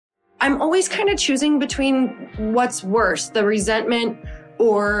I'm always kind of choosing between what's worse, the resentment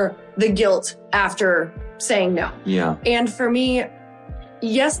or the guilt after saying no. Yeah. And for me,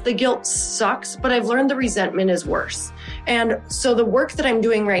 yes, the guilt sucks, but I've learned the resentment is worse. And so the work that I'm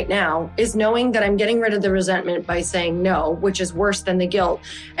doing right now is knowing that I'm getting rid of the resentment by saying no, which is worse than the guilt.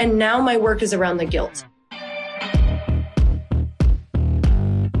 And now my work is around the guilt.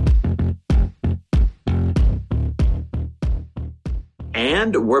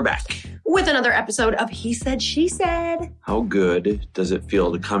 And we're back with another episode of He Said, She Said. How good does it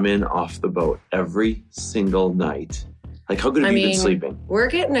feel to come in off the boat every single night? Like, how good have you been sleeping? We're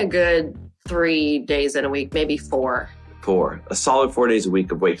getting a good 3 days in a week, maybe 4. A solid 4 days a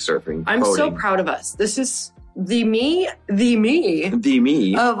week of wake surfing. I'm boating. so proud of us. This is the me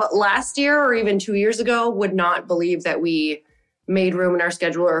of last year or even 2 years ago would not believe that we made room in our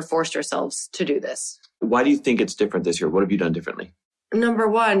schedule or forced ourselves to do this. Why do you think it's different this year? What have you done differently? Number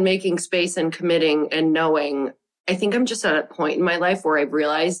one, making space and committing and knowing. I think I'm just at a point in my life where I've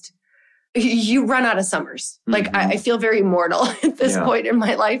realized you run out of summers. Mm-hmm. Like I feel very mortal at this point in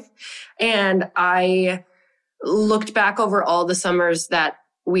my life. And I looked back over all the summers that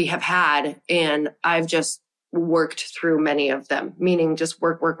we have had, and I've just worked through many of them, meaning just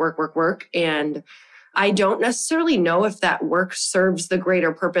work. And I don't necessarily know if that work serves the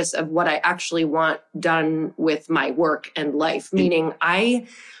greater purpose of what I actually want done with my work and life, meaning I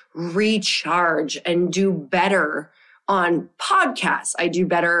recharge and do better on podcasts. I do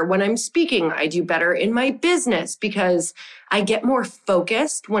better when I'm speaking. I do better in my business because I get more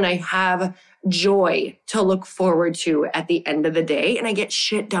focused when I have joy to look forward to at the end of the day, and I get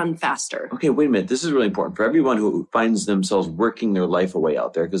shit done faster. Okay, wait a minute. This is really important for everyone who finds themselves working their life away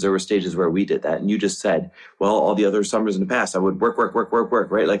out there, because there were stages where we did that. And you just said, well, all the other summers in the past, I would work,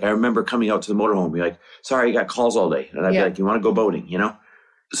 right? Like I remember coming out to the motorhome, be like, sorry, I got calls all day. And I'd be like, you want to go boating, you know?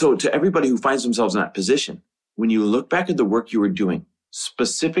 So to everybody who finds themselves in that position, when you look back at the work you were doing,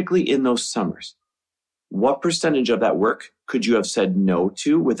 specifically in those summers, what percentage of that work could you have said no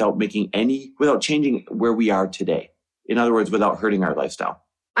to without changing where we are today? In other words, without hurting our lifestyle?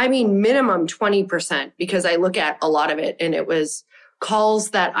 I mean, minimum 20%, because I look at a lot of it and it was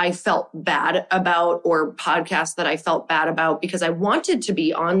calls that I felt bad about or podcasts that I felt bad about because I wanted to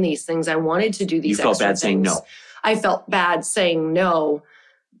be on these things. I wanted to do these extra things. You felt bad saying no. I felt bad saying no.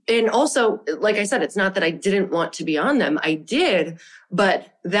 And also, like I said, it's not that I didn't want to be on them. I did, but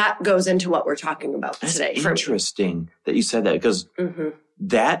that goes into what we're talking about today. It's interesting that you said that, because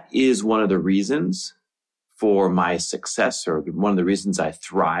that is one of the reasons for my success, or one of the reasons I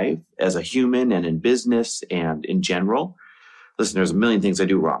thrive as a human and in business and in general. Listen, there's a million things I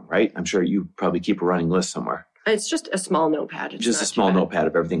do wrong, right? I'm sure you probably keep a running list somewhere. It's just a small notepad. It's just a small notepad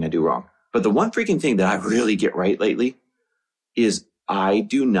of everything I do wrong. But the one freaking thing that I really get right lately is I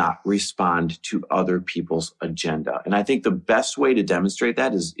do not respond to other people's agenda. And I think the best way to demonstrate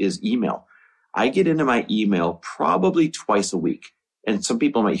that is email. I get into my email probably twice a week. And some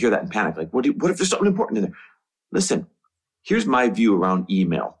people might hear that and panic. Like, what if there's something important in there? Listen, here's my view around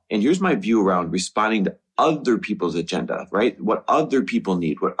email. And here's my view around responding to other people's agenda, right? What other people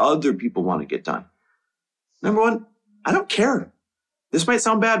need, what other people want to get done. Number one, I don't care. This might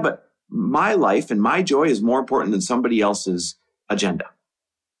sound bad, but my life and my joy is more important than somebody else's agenda.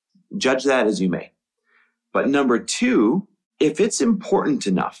 Judge that as you may. But number two, if it's important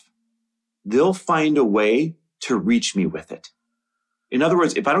enough, they'll find a way to reach me with it. In other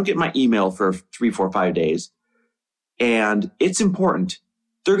words, if I don't get my email for 3, 4, 5 days and it's important,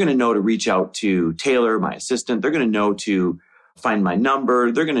 they're going to know to reach out to Taylor, my assistant. They're going to know to find my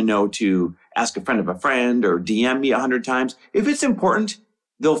number. They're going to know to ask a friend of a friend or DM me 100 times. If it's important,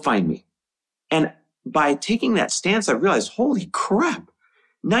 they'll find me. And by taking that stance, I realized, holy crap,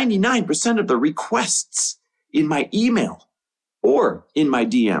 99% of the requests in my email or in my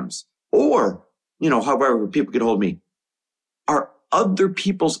DMs or, however people get hold of me are other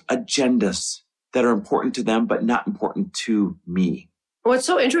people's agendas that are important to them, but not important to me. What's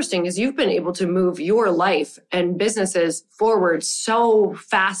so interesting is you've been able to move your life and businesses forward so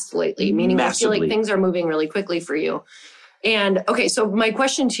fast lately, meaning Massively. I feel like things are moving really quickly for you. And okay, so my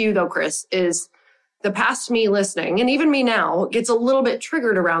question to you though, Chris, is the past me listening, and even me now, gets a little bit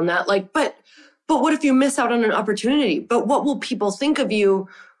triggered around that. Like, but what if you miss out on an opportunity? But what will people think of you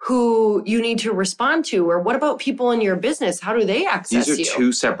who you need to respond to? Or what about people in your business? How do they access you? These are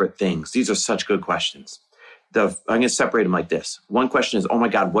two separate things. These are such good questions. I'm going to separate them like this. One question is, oh my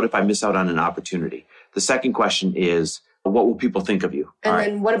God, what if I miss out on an opportunity? The second question is, what will people think of you? And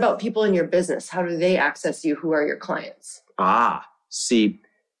then what about people in your business? How do they access you? Who are your clients? See,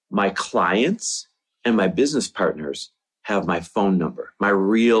 my clients and my business partners have my phone number, my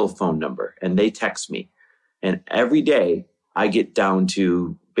real phone number, and they text me. And every day I get down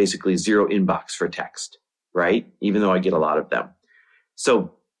to basically 0 inbox for text, right? Even though I get a lot of them.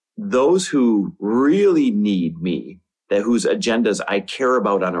 So those who really need me, whose agendas I care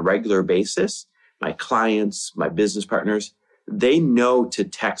about on a regular basis, my clients, my business partners, they know to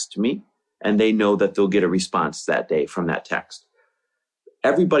text me and they know that they'll get a response that day from that text.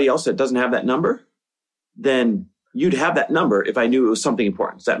 Everybody else that doesn't have that number, then you'd have that number if I knew it was something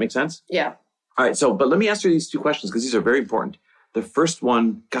important. Does that make sense? Yeah. All right. So, but let me answer these 2 questions because these are very important. The first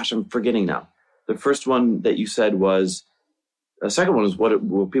one, gosh, I'm forgetting now. The first one that you said was, the second one was, what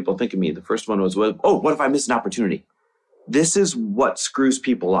will people think of me? The first one was, what if I miss an opportunity? This is what screws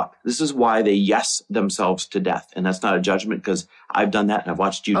people up. This is why they yes themselves to death. And that's not a judgment because I've done that and I've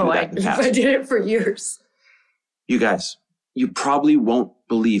watched you do that in the past. I did it for years. You guys, you probably won't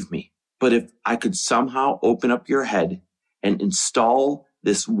believe me, but if I could somehow open up your head and install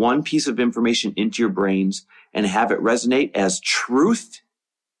this one piece of information into your brains and have it resonate as truth,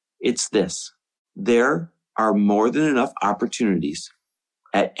 it's this. There are more than enough opportunities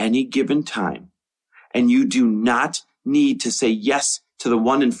at any given time, and you do not need to say yes to the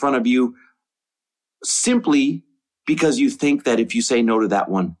one in front of you simply because you think that if you say no to that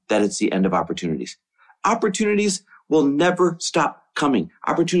one, that it's the end of opportunities. Opportunities will never stop coming.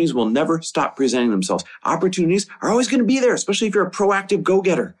 Opportunities will never stop presenting themselves. Opportunities are always going to be there, especially if you're a proactive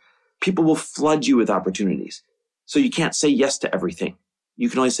go-getter. People will flood you with opportunities. So you can't say yes to everything. You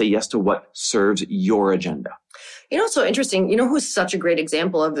can only say yes to what serves your agenda. You know, it's so interesting. You know who's such a great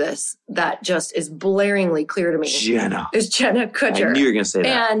example of this that just is blaringly clear to me? Jenna. Is Jenna Kutcher. I knew you were going to say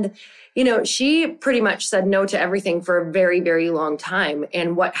that. And, you know, she pretty much said no to everything for a very, very long time.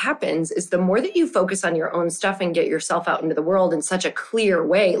 And what happens is the more that you focus on your own stuff and get yourself out into the world in such a clear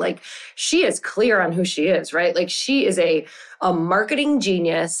way, like she is clear on who she is, right? Like she is a marketing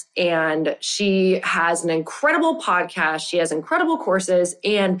genius and she has an incredible podcast. She has incredible courses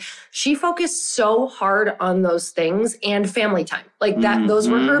and she focused so hard on those things and family time. Like that, those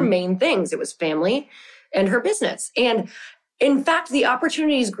were her main things. It was family and her business. And in fact, the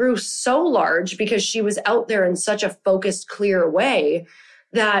opportunities grew so large because she was out there in such a focused, clear way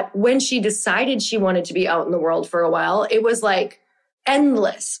that when she decided she wanted to be out in the world for a while, it was like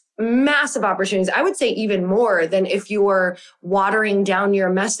endless, massive opportunities. I would say even more than if you were watering down your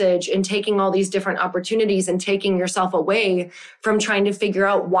message and taking all these different opportunities and taking yourself away from trying to figure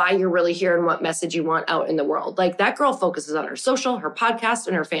out why you're really here and what message you want out in the world. Like that girl focuses on her social, her podcast,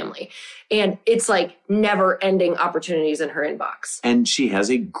 and her family. And it's like never ending opportunities in her inbox. And she has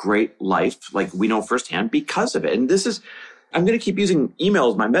a great life, like we know firsthand because of it. And this is, I'm going to keep using email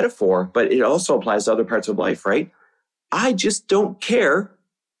as my metaphor, but it also applies to other parts of life, right? I just don't care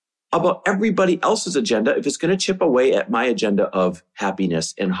about everybody else's agenda if it's going to chip away at my agenda of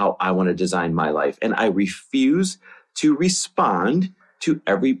happiness and how I want to design my life. And I refuse to respond to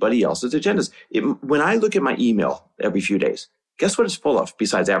everybody else's agendas. When I look at my email every few days, guess what it's full of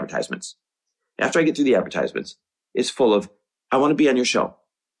besides advertisements? After I get through the advertisements, it's full of, I want to be on your show,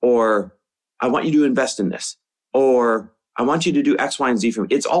 or I want you to invest in this, or I want you to do X, Y, and Z for me.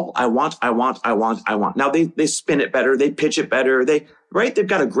 It's all I want. Now they spin it better. They pitch it better. They've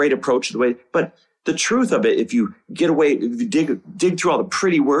got a great approach to the way, but the truth of it, if you get away, if you dig through all the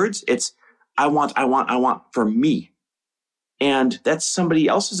pretty words, it's I want for me. And that's somebody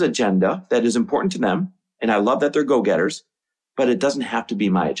else's agenda that is important to them. And I love that they're go-getters, but it doesn't have to be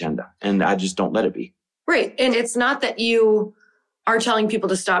my agenda. And I just don't let it be. Right. And it's not that you are telling people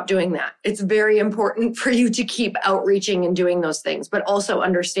to stop doing that. It's very important for you to keep outreaching and doing those things, but also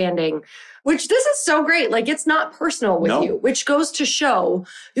understanding, which this is so great. Like it's not personal with you, which goes to show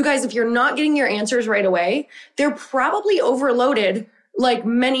you guys, if you're not getting your answers right away, they're probably overloaded. Like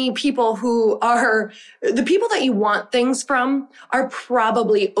many people who are, the people that you want things from are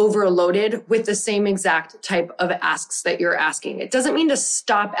probably overloaded with the same exact type of asks that you're asking. It doesn't mean to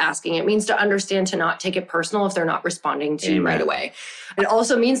stop asking. It means to understand to not take it personal if they're not responding to you right away. It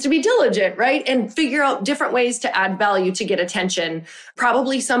also means to be diligent, right? And figure out different ways to add value to get attention.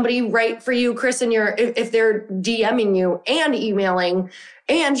 Probably somebody right for you, Chris, and if they're DMing you and emailing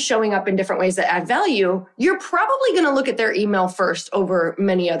and showing up in different ways that add value, you're probably going to look at their email first over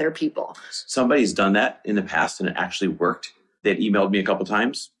many other people. Somebody's done that in the past and it actually worked. They'd emailed me a couple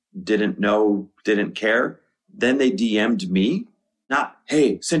times, didn't know, didn't care. Then they DM'd me, not,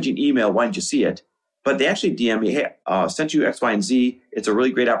 hey, sent you an email, why didn't you see it? But they actually DM'd me, hey, sent you X, Y, and Z. It's a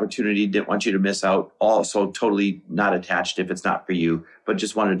really great opportunity. Didn't want you to miss out. Also totally not attached if it's not for you, but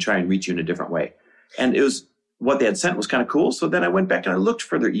just wanted to try and reach you in a different way. And it was, what they had sent was kind of cool. So then I went back and I looked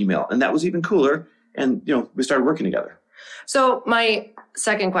for their email and that was even cooler. And, we started working together. So my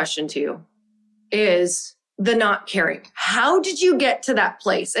second question to you is the not caring. How did you get to that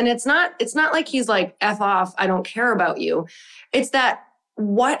place? And it's not like he's like, F off, I don't care about you. It's that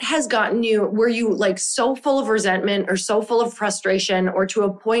what has gotten you, were you like so full of resentment or so full of frustration or to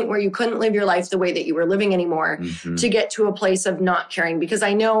a point where you couldn't live your life the way that you were living anymore to get to a place of not caring? Because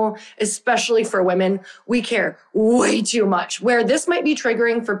I know, especially for women, we care way too much, where this might be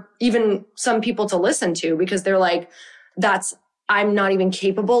triggering for even some people to listen to because they're like, I'm not even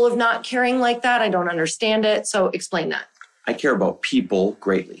capable of not caring like that. I don't understand it. So explain that. I care about people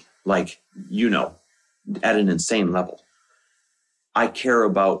greatly, like, at an insane level. I care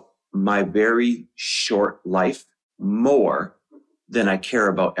about my very short life more than I care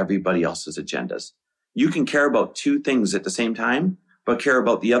about everybody else's agendas. You can care about two things at the same time, but care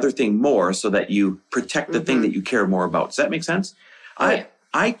about the other thing more so that you protect the thing that you care more about. Does that make sense?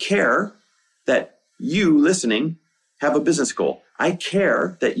 I care that you listening have a business goal. I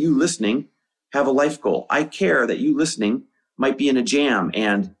care that you listening have a life goal. I care that you listening might be in a jam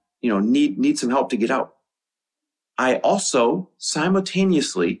and, need some help to get out. I also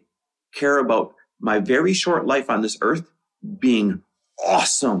simultaneously care about my very short life on this earth being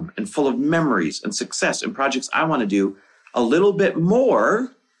awesome and full of memories and success and projects I want to do a little bit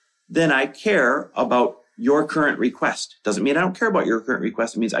more than I care about your current request. Doesn't mean I don't care about your current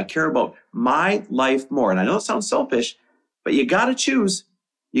request. It means I care about my life more. And I know it sounds selfish, but you got to choose.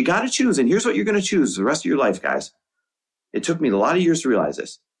 You got to choose. And here's what you're going to choose the rest of your life, guys. It took me a lot of years to realize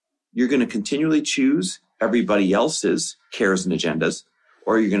this. You're going to continually choose everybody else's cares and agendas,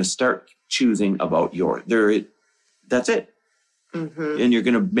 or you're going to start choosing about yours. That's it. And you're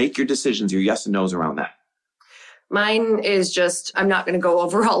going to make your decisions, your yes and no's around that. Mine is just, I'm not going to go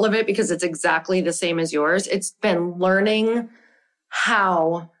over all of it because it's exactly the same as yours. It's been learning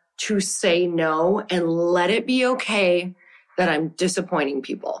how to say no and let it be okay that I'm disappointing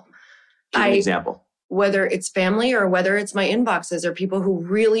people. Give an example. Whether it's family or whether it's my inboxes or people who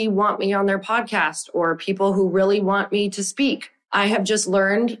really want me on their podcast or people who really want me to speak. I have just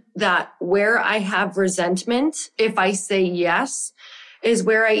learned that where I have resentment, if I say yes, is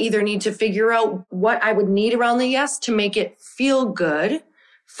where I either need to figure out what I would need around the yes to make it feel good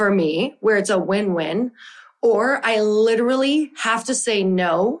for me, where it's a win-win, or I literally have to say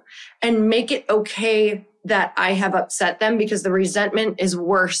no and make it okay that I have upset them because the resentment is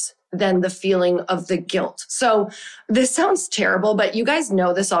worse than the feeling of the guilt. So this sounds terrible, but you guys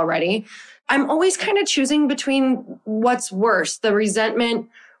know this already. I'm always kind of choosing between what's worse, the resentment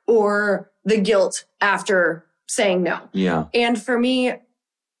or the guilt after saying no. Yeah. And for me,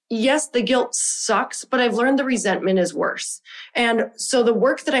 yes, the guilt sucks, but I've learned the resentment is worse. And so the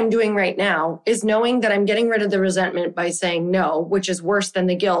work that I'm doing right now is knowing that I'm getting rid of the resentment by saying no, which is worse than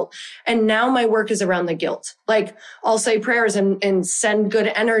the guilt. And now my work is around the guilt. Like I'll say prayers and send good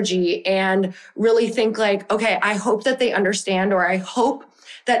energy and really think like, okay, I hope that they understand, or I hope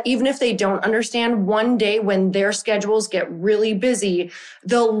that even if they don't understand, one day when their schedules get really busy,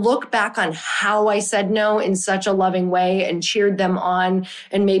 they'll look back on how I said no in such a loving way and cheered them on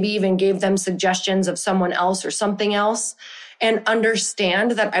and maybe even gave them suggestions of someone else or something else, and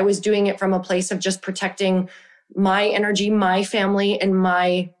understand that I was doing it from a place of just protecting my energy, my family, and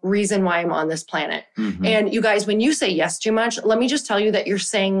my reason why I'm on this planet. And you guys, when you say yes too much, let me just tell you that you're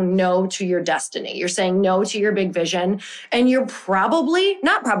saying no to your destiny. You're saying no to your big vision. And you're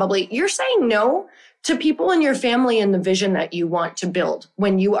you're saying no to people in your family and the vision that you want to build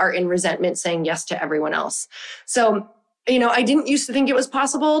when you are in resentment, saying yes to everyone else. So, I didn't used to think it was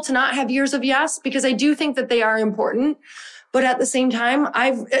possible to not have years of yes, because I do think that they are important. But at the same time,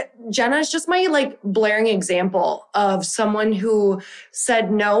 Jenna is just my blaring example of someone who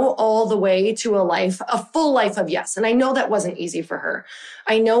said no all the way to a full life of yes. And I know that wasn't easy for her.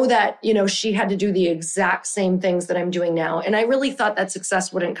 I know that, she had to do the exact same things that I'm doing now. And I really thought that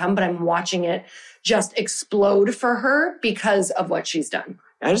success wouldn't come, but I'm watching it just explode for her because of what she's done.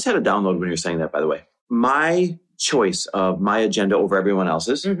 I just had a download when you're saying that, by the way. My choice of my agenda over everyone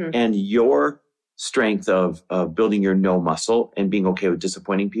else's and your strength of building your no muscle and being okay with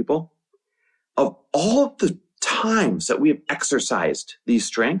disappointing people. Of all of the times that we have exercised these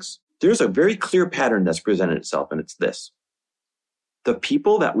strengths, there's a very clear pattern that's presented itself, and it's this. The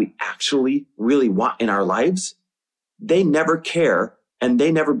people that we actually really want in our lives, they never care and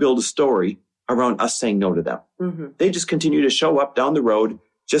they never build a story around us saying no to them. They just continue to show up down the road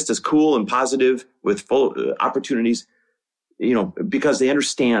just as cool and positive with full opportunities, because they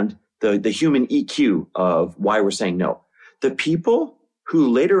understand the human EQ of why we're saying no. The people who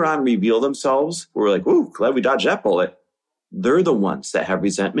later on reveal themselves, we're like, ooh, glad we dodged that bullet. They're the ones that have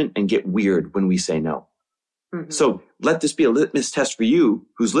resentment and get weird when we say no. So let this be a litmus test for you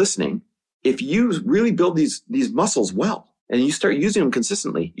who's listening. If you really build these muscles well and you start using them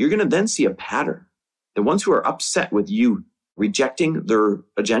consistently, you're going to then see a pattern. The ones who are upset with you rejecting their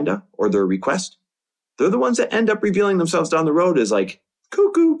agenda or their request, they're the ones that end up revealing themselves down the road as like,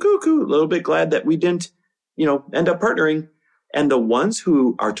 cuckoo, a little bit glad that we didn't, end up partnering. And the ones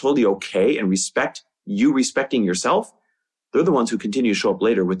who are totally okay and respect you respecting yourself, they're the ones who continue to show up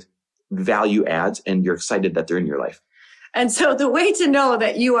later with value adds and you're excited that they're in your life. And so the way to know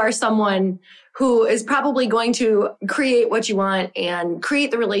that you are someone who is probably going to create what you want and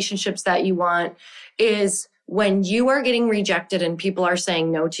create the relationships that you want is when you are getting rejected and people are saying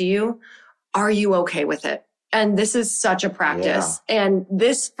no to you, are you okay with it? And this is such a practice. Yeah. And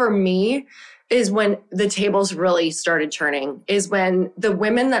this for me is when the tables really started turning, is when the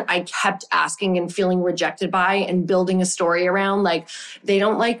women that I kept asking and feeling rejected by and building a story around, like, they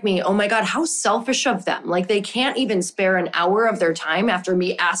don't like me. Oh my God, how selfish of them. Like, they can't even spare an hour of their time after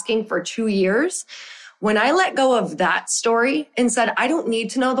me asking for 2 years. When I let go of that story and said, I don't need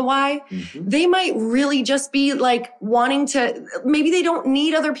to know the why, they might really just be like wanting to, maybe they don't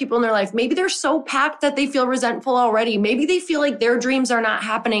need other people in their life. Maybe they're so packed that they feel resentful already. Maybe they feel like their dreams are not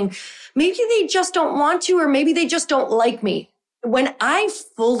happening. Maybe they just don't want to, or maybe they just don't like me. When I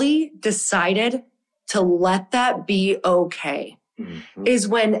fully decided to let that be okay, is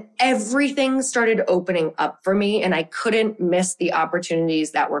when everything started opening up for me and I couldn't miss the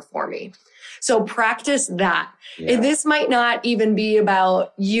opportunities that were for me. So practice that. Yeah. This might not even be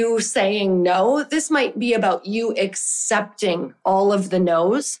about you saying no. This might be about you accepting all of the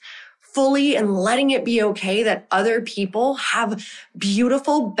no's fully and letting it be okay that other people have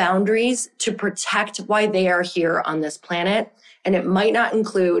beautiful boundaries to protect why they are here on this planet. And it might not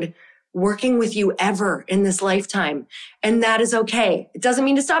include working with you ever in this lifetime. And that is okay. It doesn't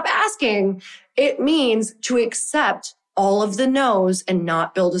mean to stop asking. It means to accept all of the no's and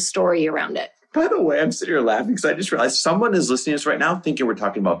not build a story around it. By the way, I'm sitting here laughing because I just realized someone is listening to us right now thinking we're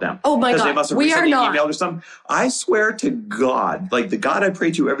talking about them. Oh my God, they must have we are not. Emailed or something. I swear to God, like the God I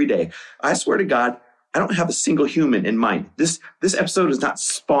pray to every day, I swear to God, I don't have a single human in mind. This episode is not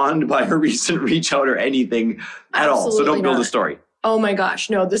spawned by a recent reach out or anything at all. So don't build a story. Oh my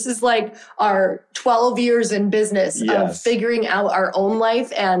gosh, no, this is like our 12 years in business of figuring out our own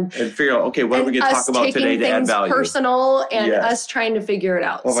life and figure out, okay, what are we going to talk about today to add value? Personal and us trying to figure it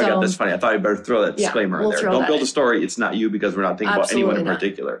out. Oh my God, that's funny. I thought I'd better throw that disclaimer in there. Don't build a story. It's not you because we're not thinking about anyone in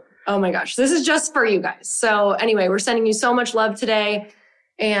particular. Oh my gosh, this is just for you guys. So anyway, we're sending you so much love today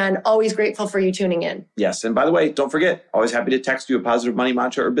and always grateful for you tuning in. Yes. And by the way, don't forget, always happy to text you a positive money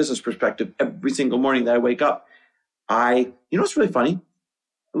mantra or business perspective every single morning that I wake up. You know what's really funny?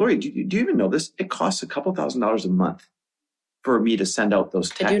 Lori, do you even know this? It costs a couple $1,000s a month for me to send out those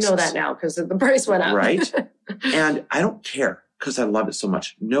texts. I do know that now because the price went up. Right? And I don't care because I love it so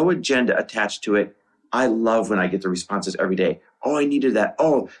much. No agenda attached to it. I love when I get the responses every day. Oh, I needed that.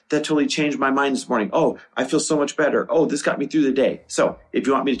 Oh, that totally changed my mind this morning. Oh, I feel so much better. Oh, this got me through the day. So if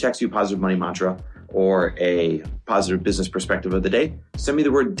you want me to text you a positive money mantra or a positive business perspective of the day, send me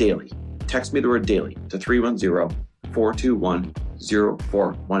the word daily. Text me the word daily to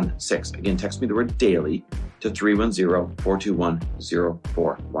 310-421-0416. Again, text me the word daily to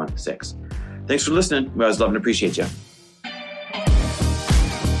 310-421-0416. Thanks for listening. We always love and appreciate you.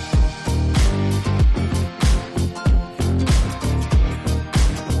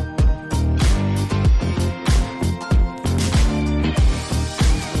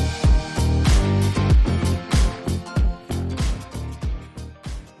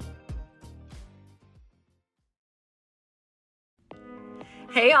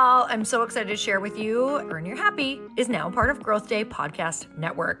 Hey all, I'm so excited to share with you, Earn Your Happy is now part of Growth Day Podcast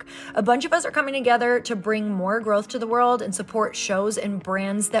Network. A bunch of us are coming together to bring more growth to the world and support shows and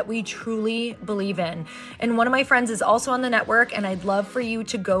brands that we truly believe in. And one of my friends is also on the network, and I'd love for you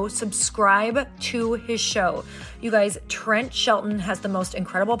to go subscribe to his show. You guys, Trent Shelton has the most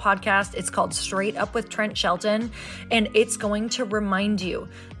incredible podcast. It's called Straight Up with Trent Shelton, and it's going to remind you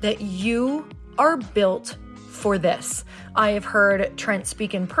that you are built for this. I have heard Trent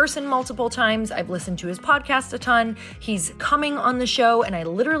speak in person multiple times. I've listened to his podcast a ton. He's coming on the show and I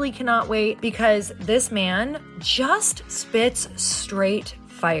literally cannot wait because this man just spits straight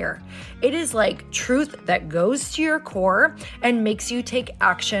fire. It is like truth that goes to your core and makes you take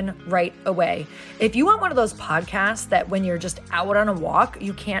action right away. If you want one of those podcasts that when you're just out on a walk,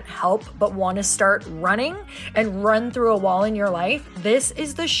 you can't help but want to start running and run through a wall in your life, this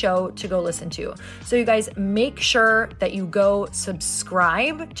is the show to go listen to. So you guys make sure that you go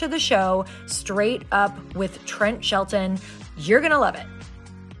subscribe to the show Straight Up with Trent Shelton. You're going to love it.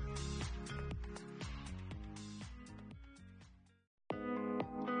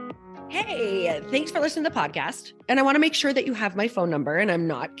 Hey, thanks for listening to the podcast. And I want to make sure that you have my phone number, and I'm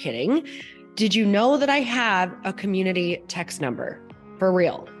not kidding. Did you know that I have a community text number? For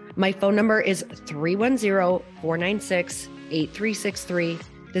real. My phone number is 310-496-8363.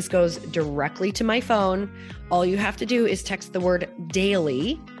 This goes directly to my phone. All you have to do is text the word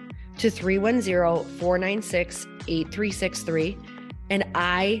daily to 310-496-8363. And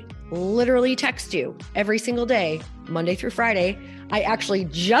I literally text you every single day, Monday through Friday. I actually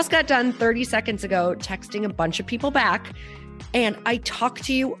just got done 30 seconds ago texting a bunch of people back, and I talk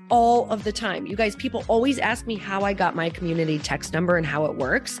to you all of the time. You guys, people always ask me how I got my community text number and how it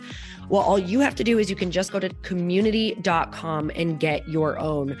works. Well, all you have to do is you can just go to community.com and get your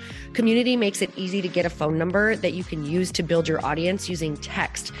own. Community makes it easy to get a phone number that you can use to build your audience using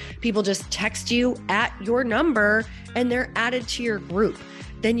text. People just text you at your number and they're added to your group.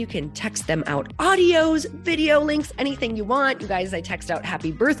 Then you can text them out audios, video links, anything you want. You guys, I text out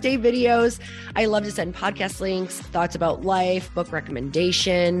happy birthday videos. I love to send podcast links, thoughts about life, book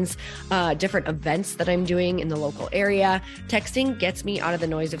recommendations, different events that I'm doing in the local area. Texting gets me out of the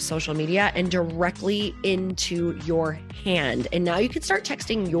noise of social media and directly into your hand. And now you can start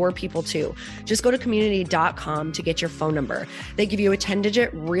texting your people too. Just go to community.com to get your phone number. They give you a 10-digit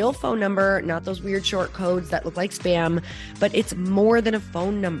real phone number, not those weird short codes that look like spam, but it's more than a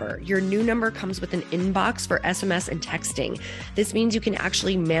phone number. Your new number comes with an inbox for SMS and texting. This means you can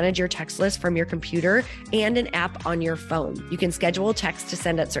actually manage your text list from your computer and an app on your phone. You can schedule text to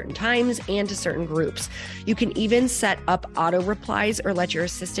send at certain times and to certain groups. You can even set up auto replies or let your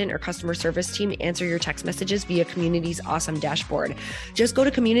assistant or customer service team answer your text messages via Community's awesome dashboard. Just go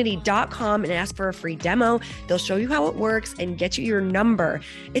to community.com and ask for a free demo. They'll show you how it works and get you your number.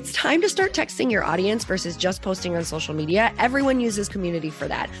 It's time to start texting your audience versus just posting on social media. Everyone uses Community for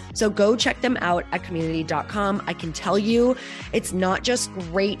that. So go check them out at community.com. I can tell you it's not just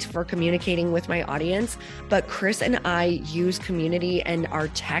great for communicating with my audience, but Chris and I use Community and our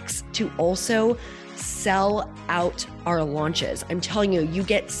texts to also sell out our launches. I'm telling you, you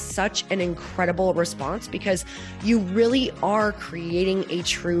get such an incredible response because you really are creating a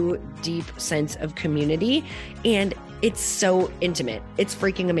true deep sense of community, and it's so intimate. It's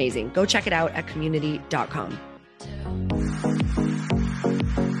freaking amazing. Go check it out at community.com.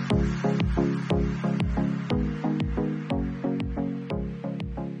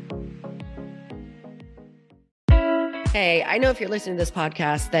 Hey, I know if you're listening to this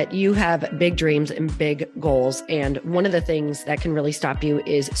podcast that you have big dreams and big goals. And one of the things that can really stop you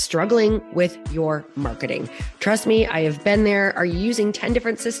is struggling with your marketing. Trust me, I have been there. Are you using 10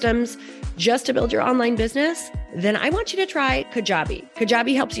 different systems just to build your online business? Then I want you to try Kajabi.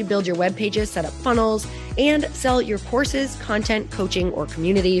 Kajabi helps you build your web pages, set up funnels, and sell your courses, content, coaching, or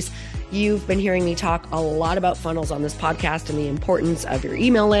communities. You've been hearing me talk a lot about funnels on this podcast and the importance of your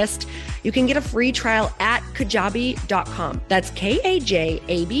email list. You can get a free trial at kajabi.com. That's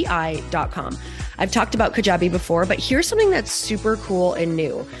Kajabi.com. I've talked about Kajabi before, but here's something that's super cool and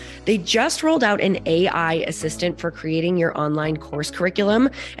new. They just rolled out an AI assistant for creating your online course curriculum.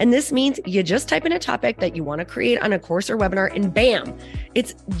 And this means you just type in a topic that you want to create on a course or webinar, and bam,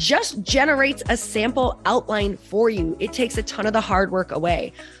 it just generates a sample outline for you. It takes a ton of the hard work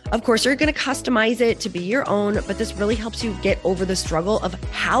away. Of course, you're going to customize it to be your own, but this really helps you get over the struggle of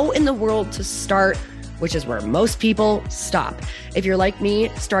how in the world to start, which is where most people stop. If you're like me,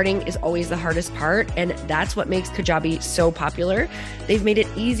 starting is always the hardest part, and that's what makes Kajabi so popular. They've made it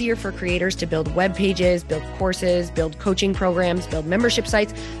easier for creators to build web pages, build courses, build coaching programs, build membership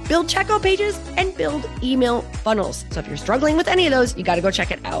sites, build checkout pages, and build email funnels. So if you're struggling with any of those, you got to go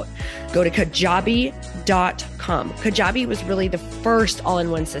check it out. Go to Kajabi.com. Kajabi was really the first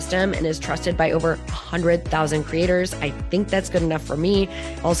all-in-one system and is trusted by over 100,000 creators. I think that's good enough for me.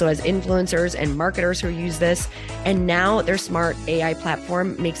 Also has influencers and marketers who use this. And now their smart AI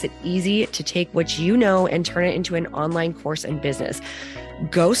platform makes it easy to take what you know and turn it into an online course and business.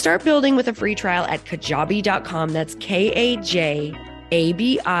 Go start building with a free trial at Kajabi.com. That's Kajabi.com.